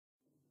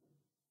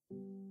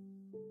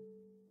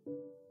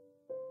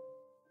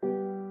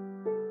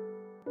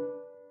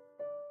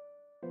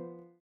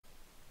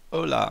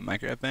Hola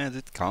Minecraft fans,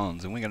 it's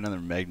Collins and we got another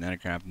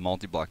Magneticraft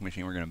multi-block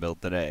machine we're going to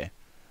build today.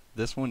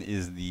 This one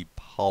is the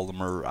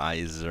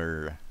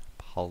Polymerizer,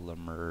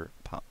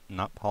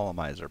 not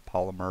Polymizer,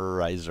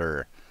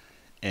 Polymerizer.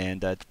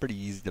 And it's pretty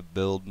easy to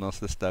build. Most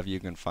of the stuff you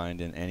can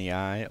find in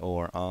NEI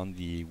or on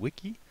the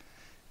wiki.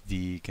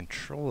 The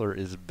controller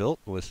is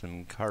built with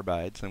some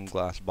carbide, some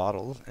glass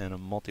bottles, and a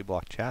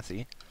multi-block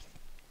chassis.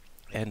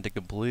 And to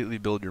completely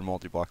build your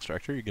multi-block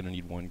structure, you're going to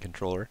need one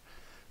controller,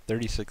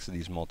 36 of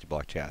these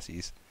multi-block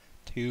chassis,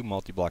 2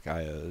 multi-block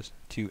IOs,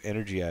 2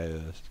 energy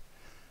IOs.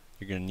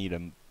 You're going to need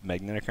a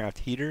Magneticraft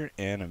heater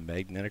and a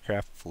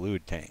Magneticraft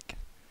fluid tank.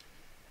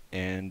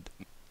 And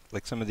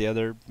like some of the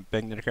other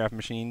Magneticraft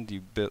machines,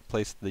 you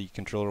place the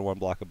controller one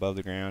block above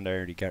the ground. I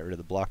already got rid of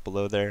the block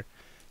below there.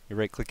 You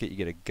right click it, you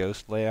get a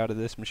ghost layout of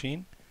this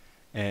machine.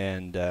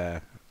 And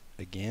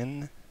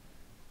again,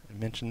 I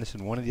mentioned this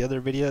in one of the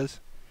other videos.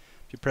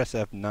 If you press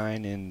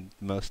F9 in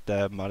most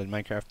modded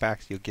Minecraft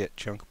packs, you'll get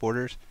chunk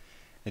borders.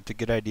 It's a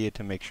good idea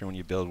to make sure when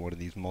you build one of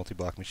these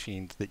multi-block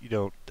machines that you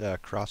don't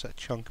cross a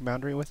chunk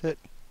boundary with it.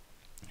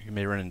 You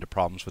may run into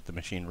problems with the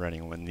machine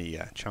running when the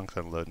chunks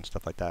unload and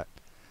stuff like that.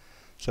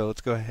 So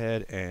let's go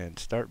ahead and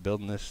start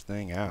building this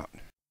thing out.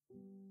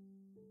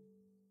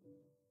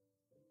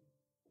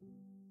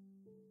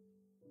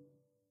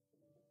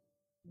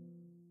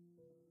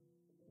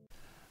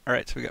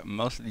 Alright, so we got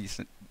most of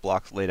these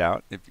blocks laid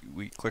out. If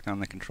we click on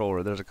the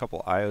controller, there's a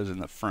couple IOs in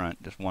the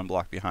front, just one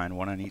block behind,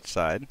 one on each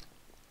side.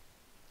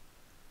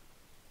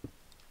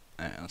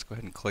 And let's go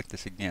ahead and click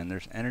this again.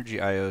 There's energy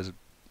IOs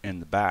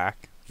in the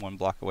back, one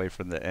block away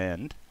from the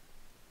end.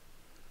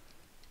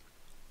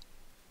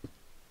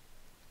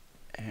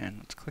 And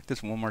let's click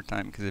this one more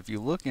time, because if you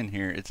look in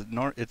here,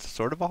 it's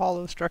sort of a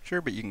hollow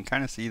structure, but you can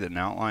kind of see the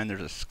outline.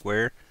 There's a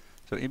square.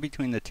 So in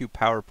between the two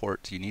power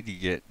ports, you need to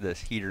get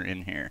this heater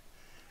in here.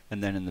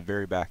 And then in the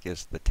very back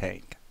is the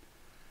tank.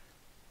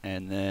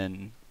 And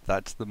then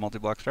that's the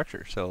multi-block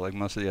structure. So like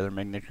most of the other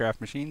Magneticraft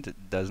machines,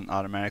 it doesn't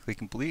automatically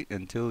complete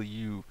until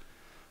you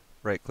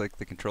right-click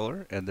the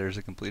controller and there's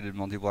a completed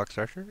multi-block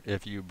structure.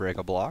 If you break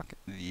a block,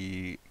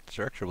 the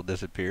structure will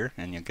disappear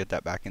and you'll get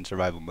that back in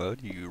survival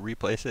mode. You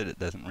replace it, it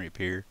doesn't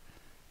reappear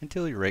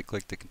until you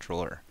right-click the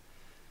controller.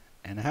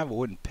 And I have a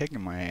wooden pick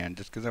in my hand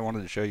just because I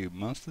wanted to show you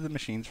most of the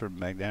machines from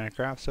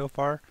Magneticraft so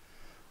far.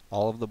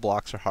 All of the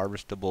blocks are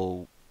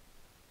harvestable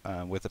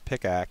with a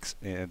pickaxe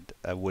and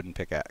a wooden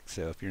pickaxe.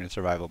 So if you're in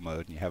survival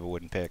mode and you have a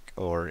wooden pick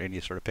or any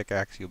sort of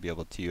pickaxe, you'll be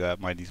able to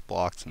mine these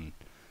blocks and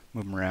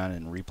move them around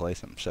and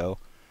replace them. So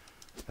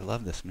I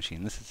love this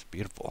machine. This is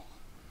beautiful.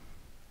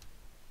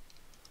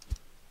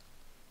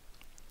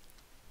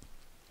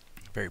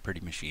 Very pretty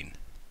machine.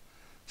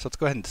 So let's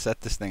go ahead and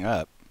set this thing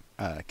up,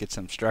 get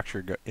some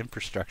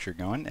infrastructure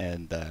going,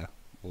 and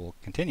we'll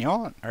continue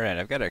on. Alright,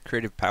 I've got a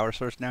creative power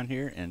source down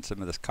here and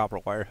some of this copper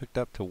wire hooked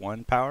up to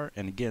one power.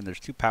 And again, there's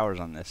two powers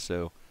on this,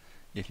 so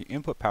if you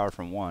input power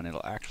from one,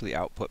 it'll actually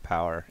output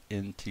power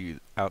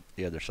out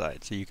the other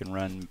side. So you can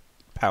run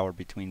power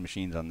between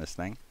machines on this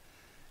thing.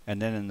 And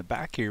then in the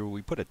back here,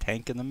 we put a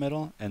tank in the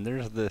middle, and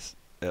there's this,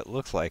 it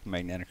looks like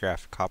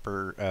Magneticraft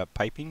copper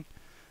piping,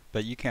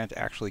 but you can't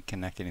actually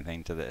connect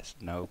anything to this.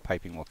 No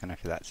piping will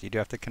connect to that. So you do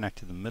have to connect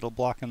to the middle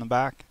block in the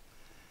back.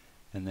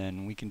 And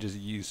then we can just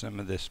use some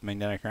of this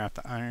Magneticraft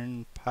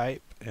iron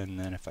pipe, and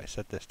then if I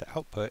set this to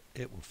output,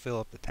 it will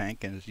fill up the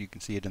tank, and as you can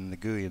see it in the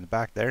GUI in the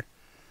back there.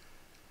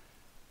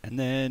 And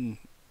then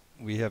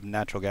we have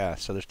natural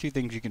gas. So there's two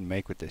things you can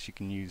make with this. You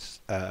can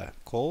use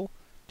coal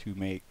to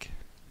make,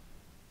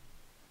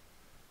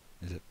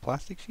 is it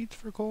plastic sheets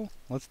for coal?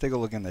 Let's take a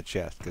look in the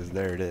chest, because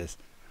there it is.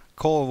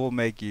 Coal will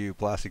make you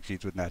plastic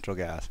sheets with natural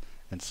gas,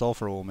 and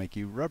sulfur will make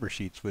you rubber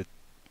sheets with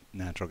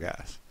natural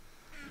gas.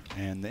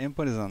 And the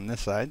input is on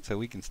this side, so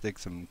we can stick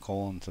some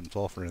coal and some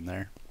sulfur in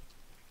there.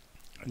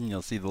 And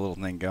you'll see the little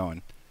thing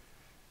going.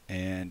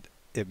 And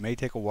it may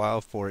take a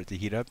while for it to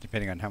heat up,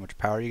 depending on how much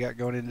power you got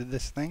going into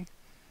this thing.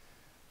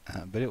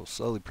 But it will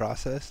slowly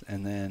process,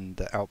 and then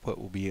the output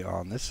will be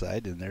on this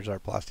side, and there's our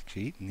plastic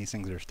sheet, and these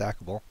things are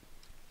stackable.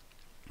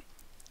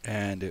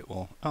 And it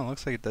will, oh, it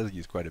looks like it does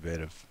use quite a bit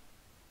of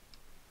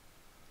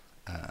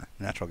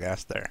natural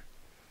gas there.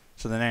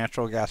 So the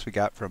natural gas we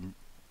got from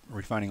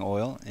refining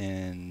oil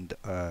and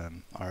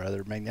our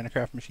other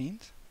Magneticraft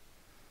machines.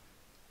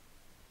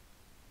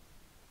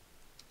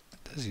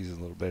 It does use a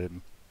little bit of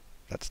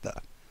that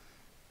stuff.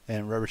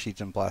 And rubber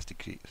sheets and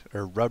plastic sheets,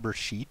 or rubber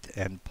sheet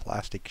and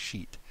plastic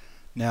sheet.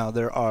 Now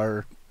there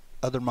are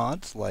other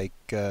mods like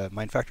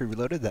Minecraft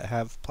Reloaded that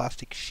have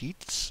plastic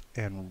sheets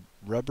and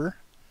rubber.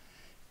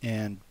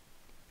 And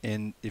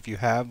if you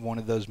have one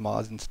of those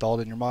mods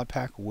installed in your mod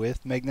pack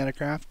with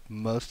Magneticraft,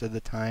 most of the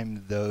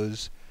time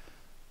those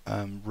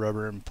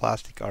rubber and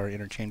plastic are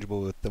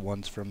interchangeable with the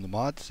ones from the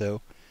mod,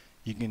 so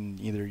you can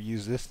either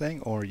use this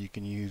thing or you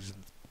can use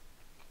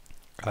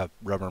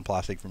rubber and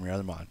plastic from your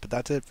other mod. But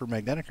that's it for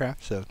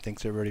Magneticraft, so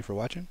thanks everybody for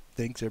watching.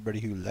 Thanks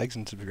everybody who likes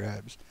and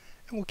subscribes,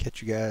 and we'll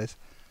catch you guys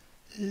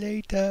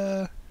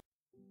later.